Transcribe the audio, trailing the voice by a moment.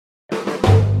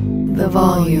the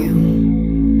volume.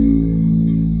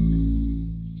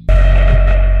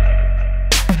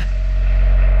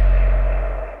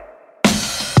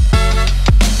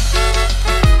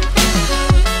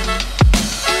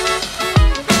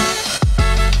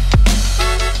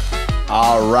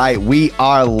 All right, we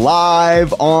are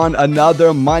live on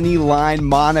another Moneyline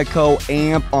Monaco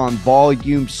amp on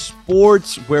Volume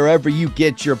Sports. Wherever you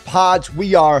get your pods,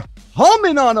 we are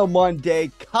humming on a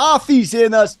Monday. Coffee's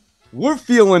in us. We're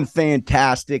feeling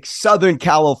fantastic. Southern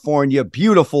California,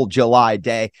 beautiful July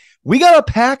day. We got a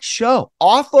packed show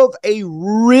off of a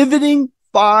riveting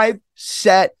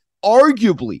 5-set,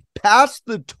 arguably pass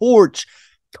the torch,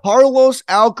 Carlos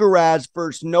Alcaraz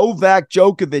versus Novak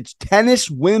Djokovic tennis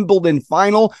Wimbledon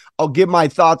final. I'll give my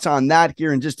thoughts on that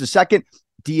here in just a second.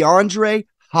 DeAndre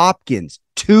Hopkins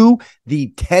to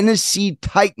the Tennessee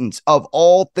Titans. Of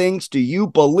all things, do you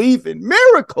believe in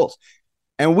miracles?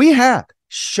 And we have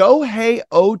Shohei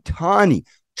Ohtani.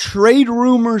 Trade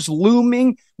rumors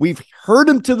looming. We've heard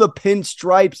him to the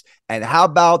pinstripes. And how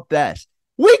about this?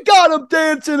 We got him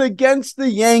dancing against the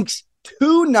Yanks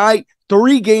tonight.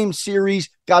 3-game series.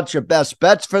 Got your best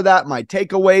bets for that. My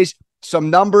takeaways, some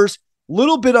numbers,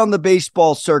 little bit on the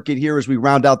baseball circuit here as we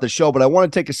round out the show. But I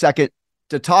want to take a second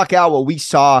to talk out what we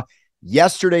saw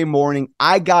yesterday morning.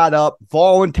 I got up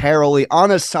voluntarily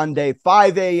on a Sunday,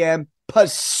 5 a.m.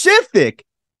 Pacific,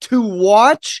 to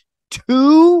watch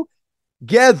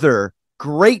together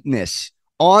greatness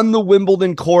on the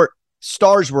Wimbledon court.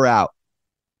 Stars were out.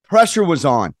 Pressure was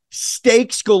on.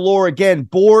 Stakes galore again.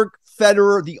 Borg,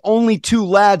 Federer, the only two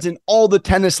lads in all the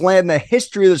tennis land, the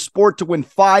history of the sport to win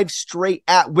 5 straight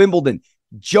at Wimbledon.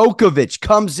 Djokovic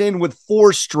comes in with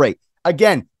 4 straight.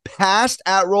 Again, passed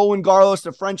at Roland Garros,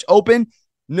 the French Open,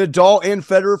 Nadal and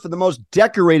Federer for the most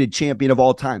decorated champion of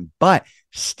all time, but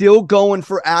still going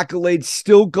for accolades,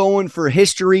 still going for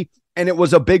history, and it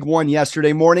was a big one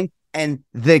yesterday morning. And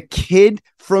the kid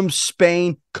from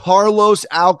Spain, Carlos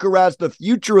Alcaraz, the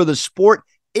future of the sport,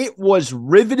 it was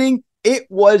riveting. It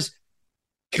was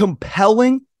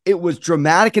compelling. It was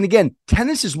dramatic. And again,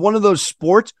 tennis is one of those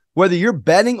sports, whether you're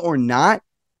betting or not,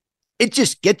 it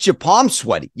just gets your palms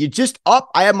sweaty. You just up.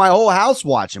 I have my whole house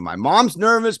watching. My mom's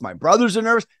nervous. My brothers are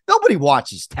nervous. Nobody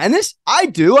watches tennis. I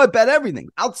do. I bet everything.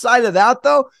 Outside of that,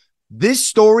 though,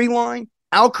 this storyline,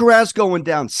 Alcaraz going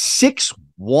down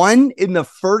 6-1 in the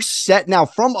first set. Now,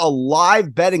 from a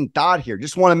live betting thought here,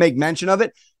 just want to make mention of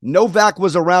it. Novak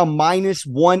was around minus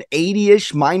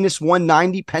 180-ish, minus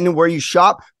 190, depending where you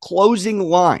shop, closing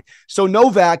line. So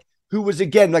Novak, who was,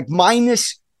 again, like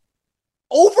minus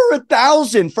over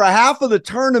 1,000 for half of the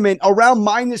tournament, around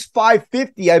minus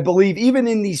 550, I believe, even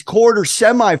in these quarter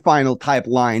semifinal type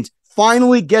lines,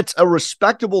 finally gets a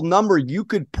respectable number you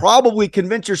could probably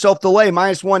convince yourself to lay,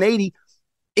 minus 180.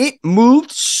 It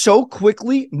moved so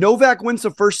quickly. Novak wins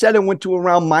the first set and went to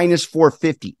around minus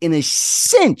 450 in a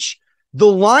cinch. The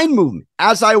line movement,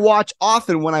 as I watch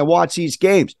often when I watch these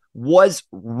games, was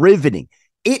riveting.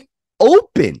 It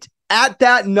opened at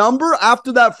that number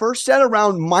after that first set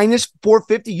around minus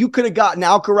 450. You could have gotten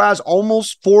Alcaraz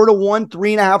almost 4-1,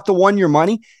 3.5-1 your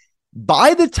money.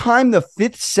 By the time the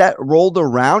 5th set rolled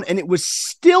around, and it was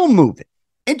still moving.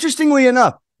 Interestingly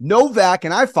enough, Novak,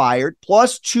 and I fired,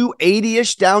 plus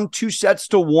 280-ish, down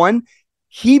 2-1.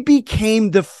 He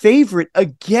became the favorite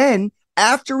again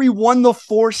after he won the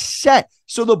 4th set.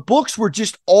 So the books were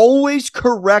just always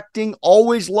correcting,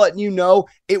 always letting you know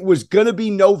it was going to be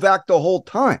Novak the whole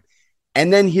time.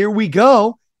 And then here we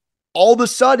go. All of a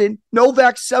sudden,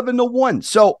 Novak 7-1.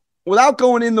 So without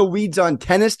going in the weeds on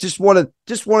tennis, just wanted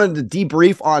to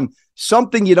debrief on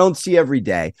something you don't see every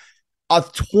day. A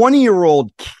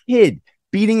 20-year-old kid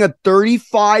beating a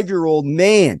 35-year-old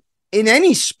man in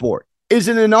any sport is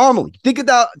an anomaly. Think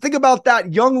about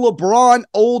that young LeBron,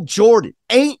 old Jordan.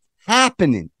 Ain't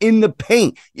happening in the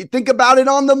paint. You think about it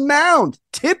on the mound.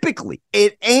 Typically,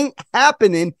 it ain't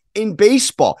happening in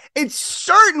baseball. It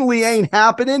certainly ain't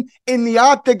happening in the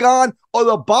octagon or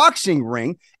the boxing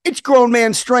ring. It's grown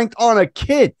man strength on a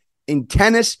kid. In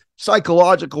tennis,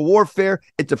 psychological warfare,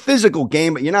 it's a physical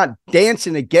game, but you're not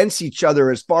dancing against each other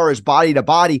as far as body to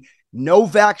body.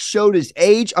 Novak showed his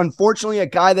age. Unfortunately, a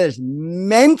guy that is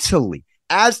mentally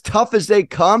as tough as they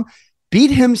come,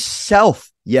 beat himself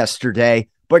yesterday,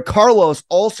 but Carlos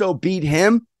also beat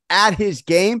him at his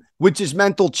game, which is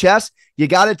mental chess. You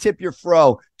got to tip your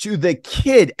fro to the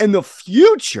kid and the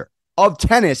future of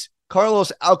tennis,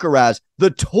 Carlos Alcaraz.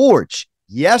 The torch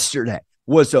yesterday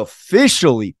was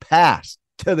officially passed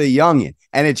to the youngin,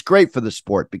 and it's great for the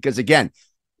sport because, again,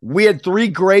 we had 3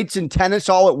 greats in tennis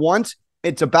all at once.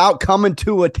 It's about coming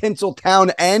to a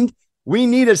Tinseltown end. We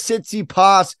need a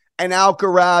Tsitsipas and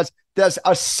Alcaraz that's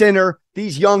a sinner,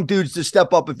 these young dudes to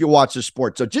step up if you watch the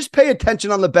sport. So just pay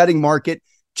attention on the betting market.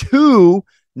 2,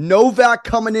 Novak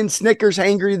coming in Snickers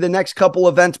hangry the next couple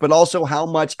events, but also how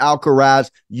much Alcaraz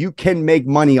you can make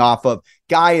money off of.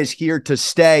 Guy is here to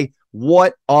stay.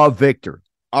 What a victory.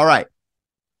 All right.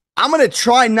 I'm going to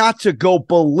try not to go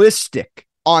ballistic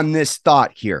on this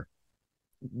thought here.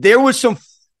 There was some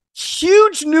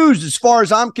huge news as far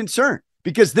as I'm concerned,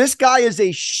 because this guy is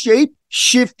a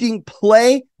shape-shifting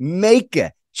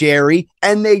playmaker, Jerry,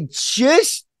 and they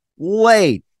just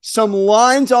laid some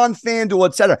lines on FanDuel,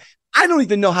 etc. I don't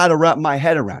even know how to wrap my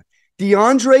head around.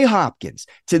 DeAndre Hopkins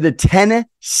to the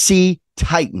Tennessee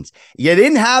Titans. You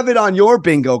didn't have it on your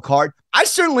bingo card. I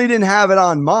certainly didn't have it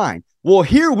on mine. Well,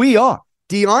 here we are.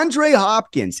 DeAndre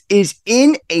Hopkins is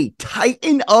in a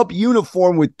tightened-up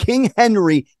uniform with King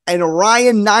Henry and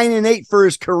Ryan 9-8 for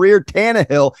his career,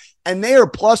 Tannehill, and they are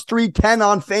plus 310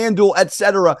 on FanDuel,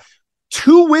 etc.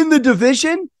 to win the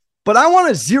division. But I want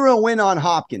to zero in on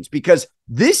Hopkins because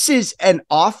this is an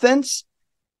offense.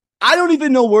 I don't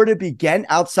even know where to begin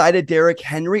outside of Derrick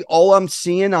Henry. All I'm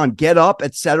seeing on Get Up,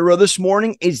 etc. this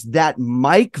morning is that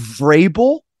Mike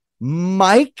Vrabel,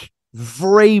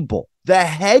 the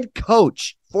head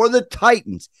coach for the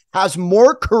Titans, has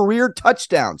more career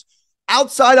touchdowns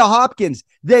outside of Hopkins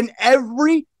than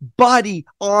everybody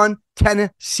on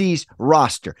Tennessee's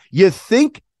roster. You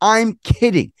think I'm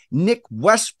kidding? Nick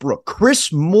Westbrook,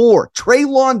 Chris Moore,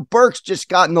 Treylon Burks just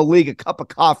got in the league a cup of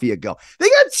coffee ago. They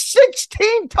got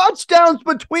 16 touchdowns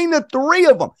between the three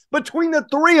of them.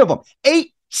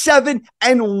 8, 7,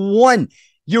 and 1.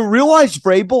 You realize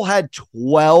Vrabel had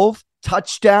 12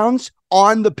 touchdowns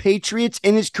on the Patriots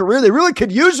in his career? They really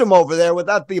could use him over there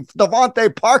without the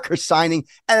Devontae Parker signing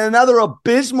and another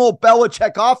abysmal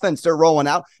Belichick offense they're rolling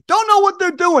out. Don't know what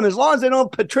they're doing. As long as they don't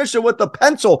have Patricia with the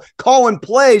pencil calling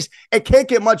plays, it can't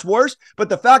get much worse. But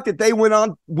the fact that they went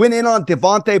in on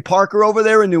Devontae Parker over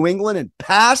there in New England and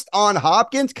passed on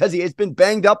Hopkins because he has been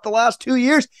banged up the last 2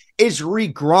 years is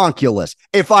regronkulous.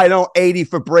 If I don't 80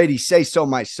 for Brady, say so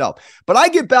myself. But I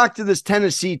get back to this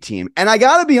Tennessee team, and I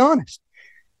got to be honest.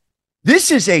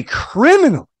 This is a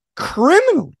criminal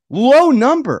low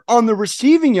number on the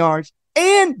receiving yards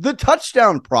and the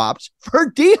touchdown props for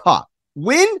D-Hop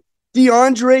when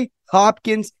DeAndre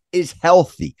Hopkins is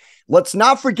healthy. Let's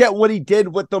not forget what he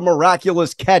did with the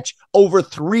miraculous catch over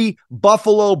 3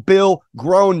 Buffalo Bill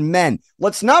grown men.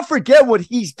 Let's not forget what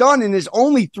he's done in his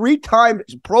only 3-time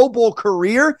Pro Bowl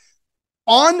career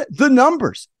on the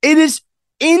numbers. It is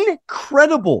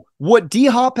incredible what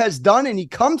D-Hop has done, and he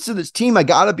comes to this team, I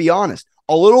gotta be honest,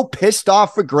 a little pissed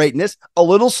off for greatness, a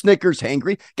little Snickers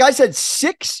hangry. Guys had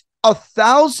 6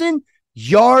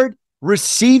 1,000-yard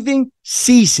receiving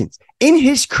seasons in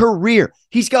his career.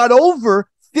 He's got over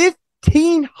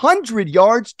 1,500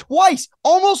 yards twice,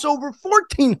 almost over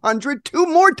 1,400 2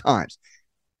 more times.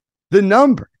 The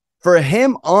number for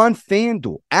him on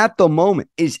FanDuel at the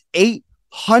moment is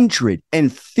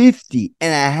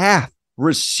 850.5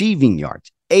 receiving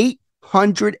yards.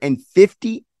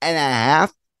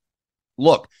 850.5.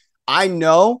 Look, I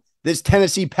know this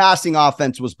Tennessee passing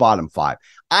offense was bottom 5.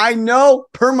 I know,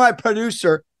 per my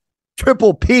producer,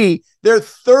 Triple P, they're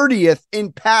 30th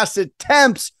in pass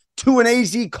attempts to an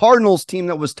AZ Cardinals team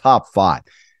that was top 5.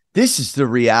 This is the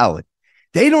reality.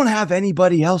 They don't have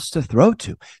anybody else to throw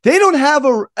to. They don't have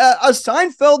a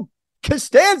Seinfeld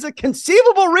Costanza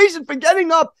conceivable reason for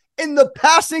getting up in the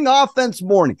passing offense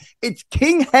morning. It's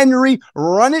King Henry,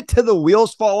 run it till the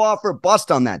wheels fall off or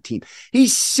bust on that team.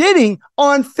 He's sitting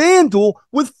on FanDuel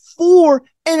with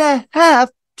 4.5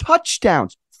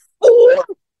 touchdowns.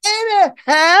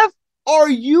 4.5? Are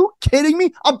you kidding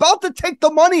me? I'm about to take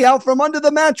the money out from under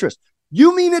the mattress.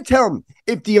 You mean to tell me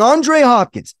if DeAndre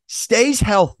Hopkins stays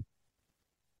healthy,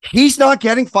 he's not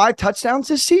getting 5 touchdowns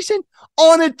this season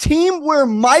on a team where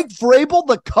Mike Vrabel,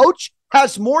 the coach,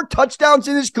 has more touchdowns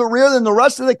in his career than the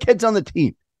rest of the kids on the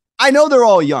team? I know they're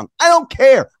all young. I don't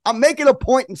care. I'm making a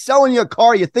point and selling you a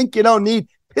car you think you don't need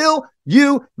till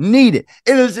you need it.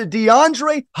 It is a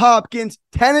DeAndre Hopkins,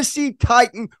 Tennessee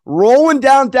Titan, rolling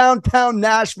down downtown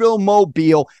Nashville,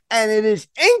 Mobile, and it is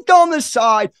inked on the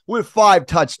side with 5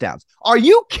 touchdowns. Are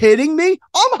you kidding me?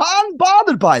 I'm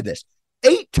unbothered by this.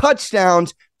 8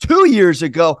 touchdowns 2 years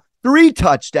ago, 3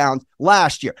 touchdowns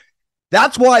last year.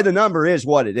 That's why the number is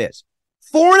what it is.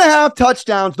 4.5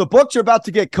 touchdowns. The books are about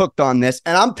to get cooked on this,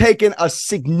 and I'm taking a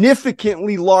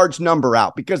significantly large number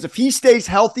out because if he stays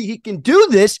healthy, he can do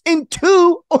this in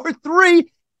 2 or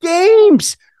 3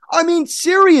 games. I mean,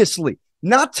 seriously,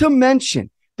 not to mention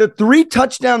the 3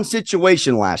 touchdown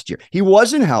situation last year. He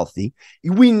wasn't healthy.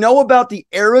 We know about the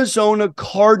Arizona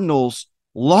Cardinals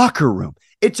locker room.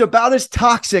 It's about as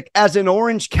toxic as an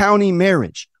Orange County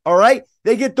marriage. All right.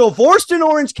 They get divorced in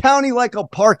Orange County like a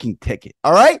parking ticket.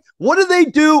 All right. What do they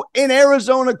do in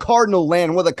Arizona Cardinal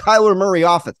land with a Kyler Murray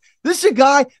offense? This is a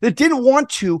guy that didn't want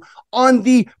to, on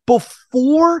the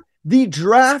before the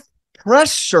draft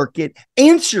press circuit,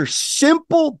 answer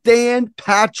simple Dan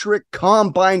Patrick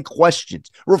combine questions,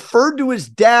 referred to his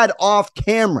dad off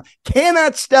camera,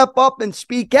 cannot step up and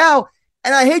speak out.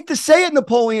 And I hate to say it,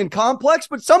 Napoleon Complex,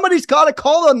 but somebody's got to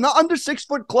call an under 6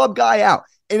 foot club guy out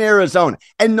in Arizona,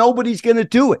 and nobody's going to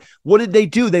do it. What did they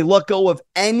do? They let go of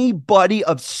anybody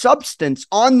of substance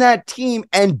on that team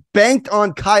and banked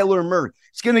on Kyler Murray.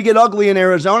 It's going to get ugly in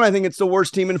Arizona. I think it's the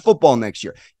worst team in football next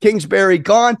year. Kingsbury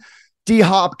gone,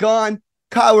 D-Hop gone,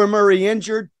 Kyler Murray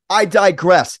injured. I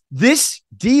digress. This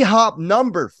D-Hop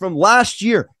number from last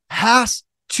year has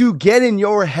to get in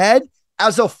your head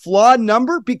as a flawed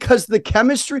number because the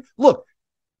chemistry. Look,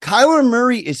 Kyler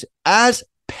Murray is as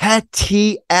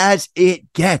petty as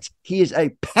it gets. He is a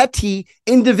petty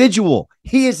individual.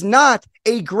 He is not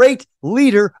a great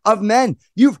leader of men.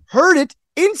 You've heard it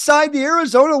inside the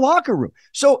Arizona locker room.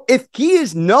 So if he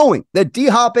is knowing that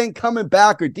D-Hop ain't coming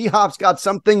back or D-Hop's got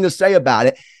something to say about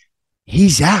it,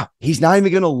 he's out. He's not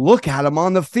even going to look at him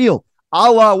on the field. A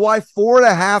la why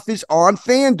 4.5 is on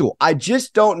FanDuel. I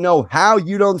just don't know how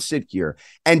you don't sit here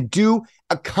and do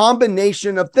a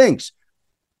combination of things.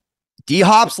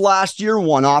 D-Hop's last year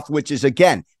one-off, which is,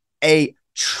 again, a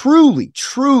truly,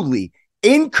 truly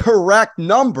incorrect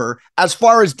number as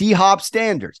far as D-Hop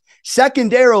standards.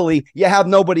 Secondarily, you have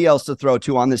nobody else to throw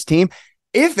to on this team.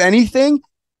 If anything,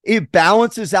 it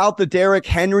balances out the Derrick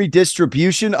Henry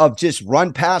distribution of just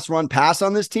run, pass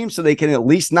on this team so they can at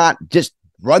least not just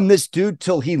run this dude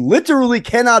till he literally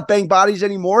cannot bang bodies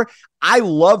anymore. I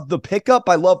love the pickup.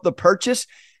 I love the purchase.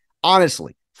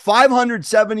 Honestly,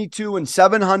 572 and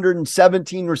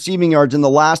 717 receiving yards in the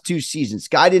last 2 seasons.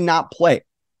 Guy did not play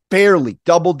barely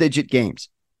double-digit games.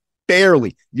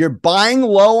 Barely. You're buying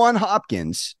low on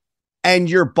Hopkins and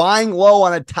you're buying low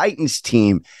on a Titans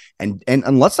team. And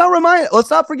let's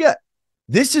not forget,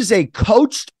 this is a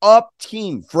coached up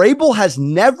team. Vrabel has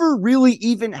never really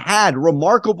even had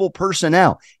remarkable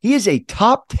personnel. He is a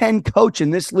top 10 coach in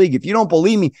this league. If you don't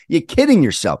believe me, you're kidding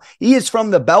yourself. He is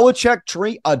from the Belichick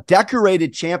tree, a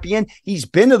decorated champion. He's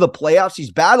been to the playoffs.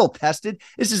 He's battle tested.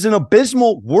 This is an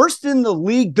abysmal, worst in the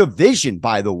league division,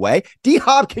 by the way.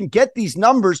 D-Hop can get these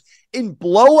numbers in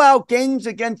blowout games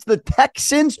against the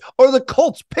Texans or the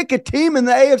Colts. Pick a team in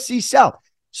the AFC South.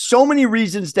 So many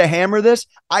reasons to hammer this.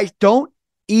 I don't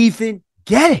even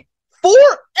get it.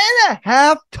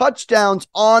 4.5 touchdowns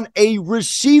on a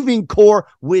receiving core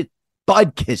with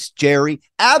Budkiss, Jerry.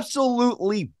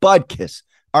 Absolutely Budkiss.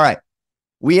 All right.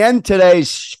 We end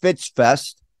today's Fitz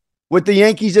Fest with the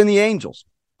Yankees and the Angels,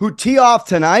 who tee off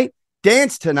tonight,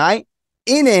 dance tonight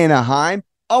in Anaheim,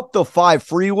 up the 5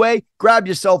 freeway. Grab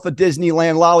yourself a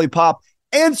Disneyland lollipop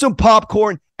and some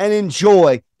popcorn and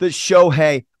enjoy the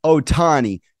Shohei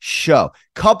Ohtani show.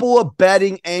 Couple of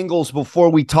betting angles before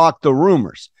we talk the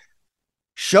rumors.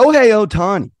 Shohei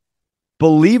Ohtani,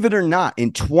 believe it or not,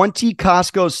 in 20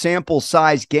 Costco sample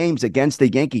size games against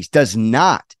the Yankees, does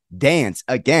not dance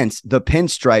against the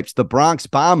Pinstripes, the Bronx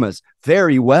Bombers,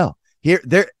 very well.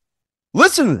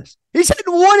 Listen to this. He's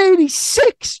hitting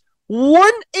 186.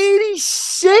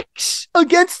 186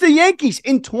 against the Yankees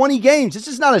in 20 games. This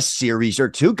is not a series or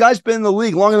two. Guy's been in the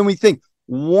league longer than we think.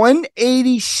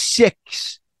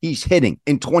 186 he's hitting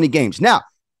in 20 games. Now,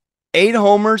 8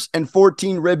 homers and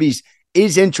 14 ribbies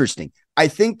is interesting. I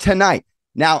think tonight,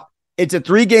 now it's a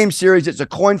 3-game series. It's a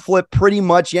coin flip pretty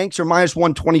much. Yanks are minus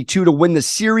 122 to win the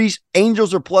series.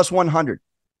 Angels are plus 100.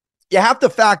 You have to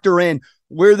factor in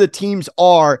where the teams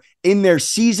are in their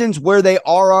seasons, where they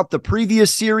are off the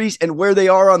previous series, and where they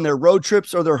are on their road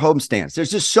trips or their homestands.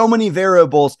 There's just so many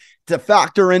variables to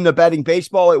factor into betting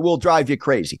baseball. It will drive you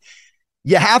crazy.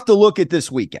 You have to look at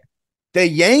this weekend. The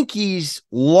Yankees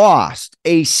lost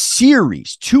a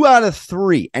series, 2 out of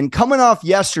 3, and coming off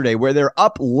yesterday where they're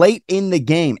up late in the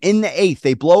game, in the 8th,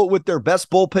 they blow it with their best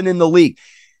bullpen in the league.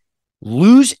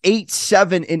 Lose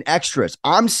 8-7 in extras.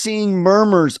 I'm seeing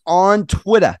murmurs on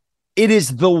Twitter. It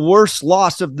is the worst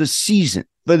loss of the season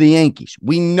for the Yankees.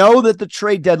 We know that the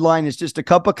trade deadline is just a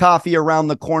cup of coffee around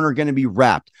the corner going to be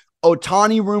wrapped.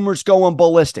 Ohtani rumors going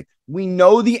ballistic. We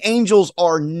know the Angels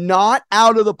are not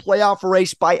out of the playoff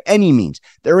race by any means.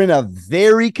 They're in a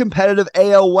very competitive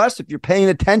AL West. If you're paying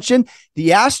attention, the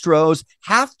Astros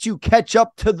have to catch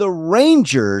up to the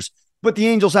Rangers, but the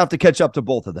Angels have to catch up to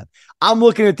both of them. I'm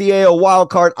looking at the AL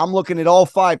wildcard. I'm looking at all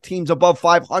 5 teams above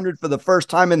 500 for the first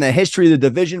time in the history of the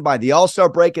division by the All-Star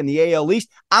break in the AL East.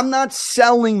 I'm not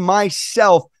selling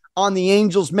myself on the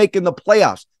Angels making the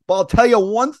playoffs. But I'll tell you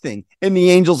one thing in the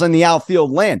Angels and the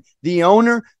outfield land. The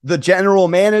owner, the general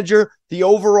manager, the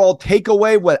overall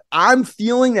takeaway, what I'm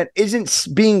feeling that isn't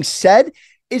being said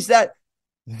is that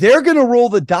they're going to roll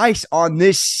the dice on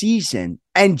this season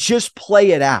and just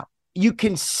play it out. You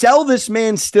can sell this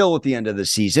man still at the end of the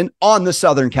season on the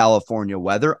Southern California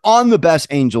weather, on the best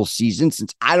Angels season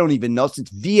since I don't even know, since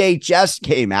VHS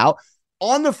came out,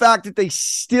 on the fact that they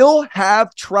still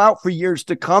have Trout for years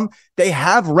to come. They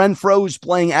have Renfroe who's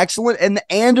playing excellent, and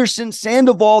the Anderson,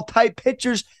 Sandoval type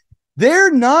pitchers.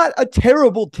 They're not a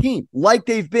terrible team like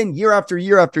they've been year after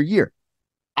year after year.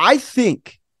 I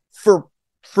think for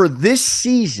this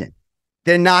season,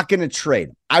 they're not going to trade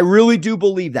him. I really do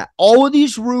believe that. All of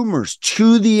these rumors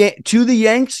to the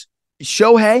Yanks,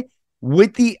 Shohei,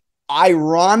 with the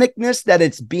ironicness that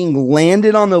it's being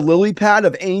landed on the lily pad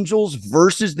of Angels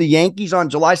versus the Yankees on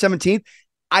July 17th,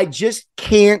 I just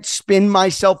can't spin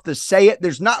myself to say it.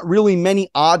 There's not really many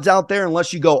odds out there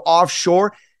unless you go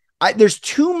offshore. There's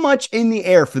too much in the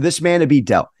air for this man to be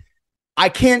dealt. I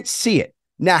can't see it.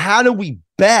 Now, how do we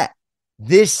bet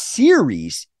this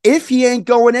series if he ain't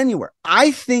going anywhere?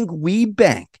 I think we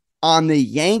bank on the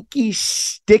Yankees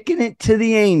sticking it to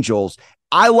the Angels.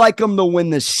 I like them to win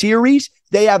the series.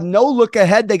 They have no look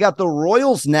ahead. They got the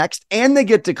Royals next, and they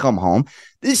get to come home.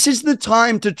 This is the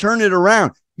time to turn it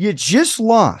around. You just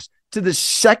lost to the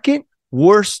second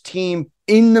worst team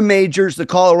in the majors, the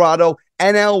Colorado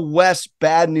NL West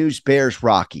Bad News Bears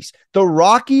Rockies. The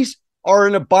Rockies are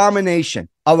an abomination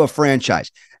of a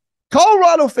franchise.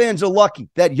 Colorado fans are lucky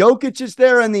that Jokic is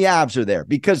there and the Avs are there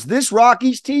because this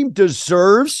Rockies team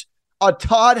deserves a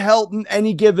Todd Helton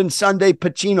any given Sunday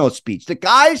Pacino speech. The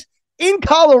guys in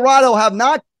Colorado have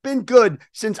not been good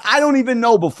since I don't even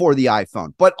know before the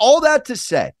iPhone. But all that to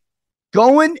say,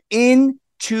 going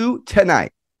into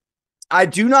tonight, I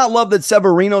do not love that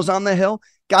Severino's on the hill.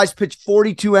 Guy's pitched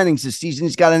 42 innings this season.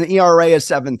 He's got an ERA of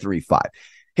 7.35.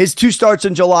 His 2 starts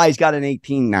in July, he's got an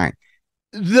 18.9.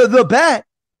 The bet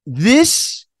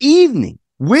this evening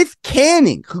with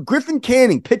Griffin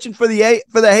Canning pitching for the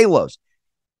Halos,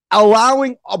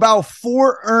 allowing about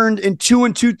 4 earned in 2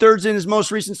 2/3 in his most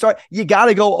recent start. You got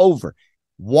to go over.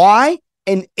 Why?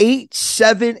 An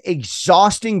 8-7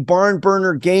 exhausting barn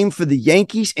burner game for the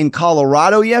Yankees in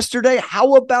Colorado yesterday.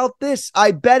 How about this?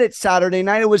 I bet it Saturday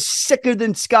night. It was sicker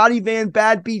than Scotty Van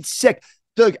Bad beat sick.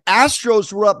 The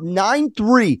Astros were up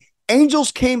 9-3.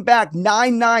 Angels came back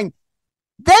 9-9.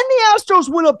 Then the Astros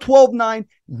went up 12-9.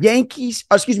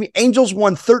 Angels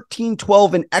won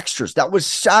 13-12 in extras. That was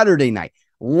Saturday night.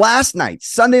 Last night,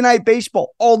 Sunday Night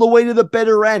Baseball, all the way to the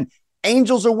bitter end.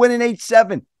 Angels are winning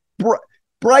 8-7.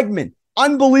 Bregman,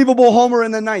 unbelievable homer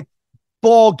in the ninth.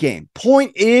 Ball game.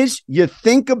 Point is, you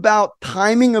think about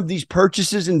timing of these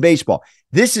purchases in baseball.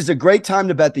 This is a great time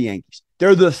to bet the Yankees.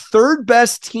 They're the 3rd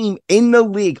best team in the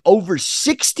league, over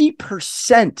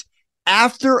 60%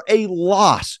 after a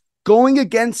loss, going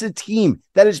against a team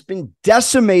that has been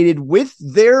decimated with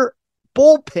their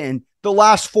bullpen the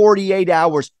last 48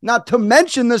 hours, not to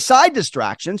mention the side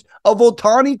distractions of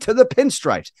Ohtani to the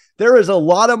pinstripes. There is a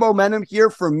lot of momentum here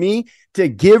for me to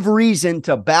give reason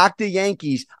to back the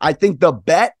Yankees. I think the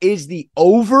bet is the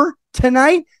over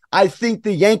tonight. I think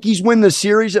the Yankees win the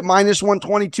series at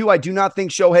 -122. I do not think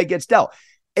Shohei gets dealt.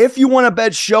 If you want to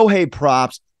bet Shohei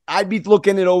props, I'd be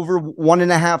looking at over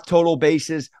 1.5 total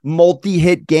bases,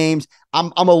 multi-hit games.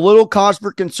 I'm a little cause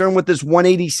for concern with this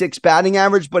 186 batting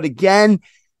average, but again,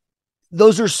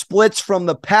 those are splits from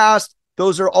the past.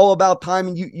 Those are all about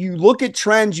timing. You look at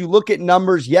trends, you look at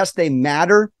numbers. Yes, they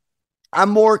matter. I'm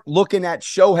more looking at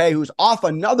Shohei, who's off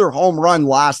another home run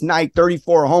last night,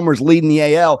 34 homers leading the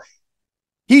AL.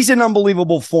 He's in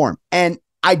unbelievable form. And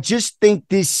I just think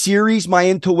this series, my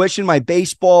intuition, my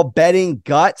baseball betting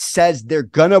gut says they're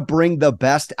going to bring the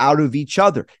best out of each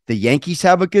other. The Yankees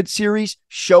have a good series.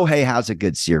 Shohei has a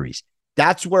good series.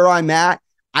 That's where I'm at.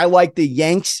 I like the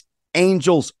Yanks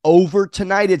Angels over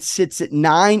tonight. It sits at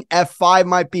 9. F5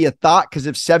 might be a thought because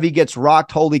if Sevy gets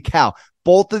rocked, holy cow.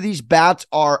 Both of these bats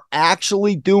are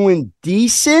actually doing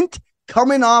decent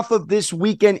coming off of this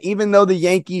weekend, even though the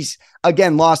Yankees,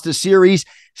 again, lost a series.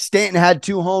 Stanton had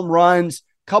 2 home runs,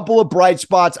 couple of bright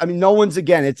spots. I mean, no one's,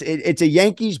 again, it's a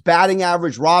Yankees batting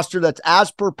average roster that's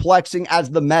as perplexing as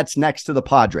the Mets next to the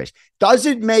Padres.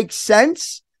 Doesn't make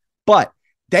sense, but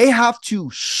they have to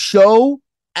show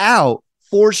out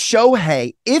for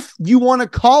Shohei. If you want to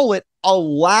call it a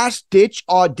last-ditch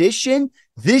audition,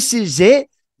 this is it.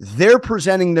 They're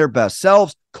presenting their best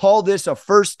selves. Call this a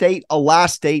first date, a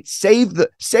last date, save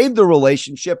the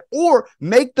relationship, or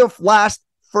make the last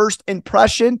first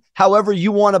impression, however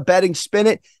you want to betting spin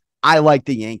it. I like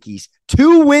the Yankees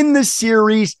to win the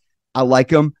series. I like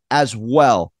them as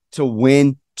well to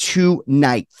win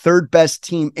tonight. Third best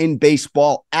team in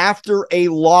baseball after a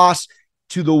loss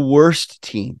to the worst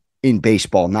team in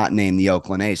baseball, not named the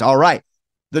Oakland A's. All right.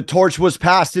 The torch was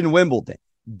passed in Wimbledon.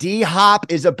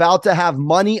 D-Hop is about to have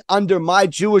money under my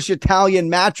Jewish Italian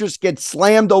mattress get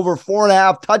slammed over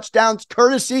 4.5 touchdowns,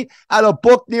 courtesy at a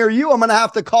book near you. I'm going to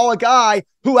have to call a guy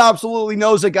who absolutely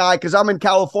knows a guy because I'm in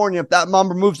California. If that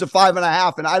number moves to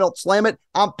 5.5 and I don't slam it,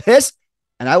 I'm pissed.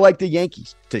 And I like the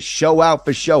Yankees to show out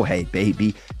for Shohei,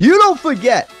 baby. You don't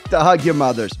forget to hug your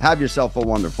mothers. Have yourself a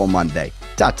wonderful Monday.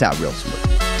 Ta-ta real smooth.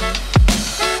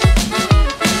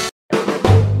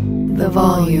 The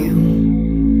volume.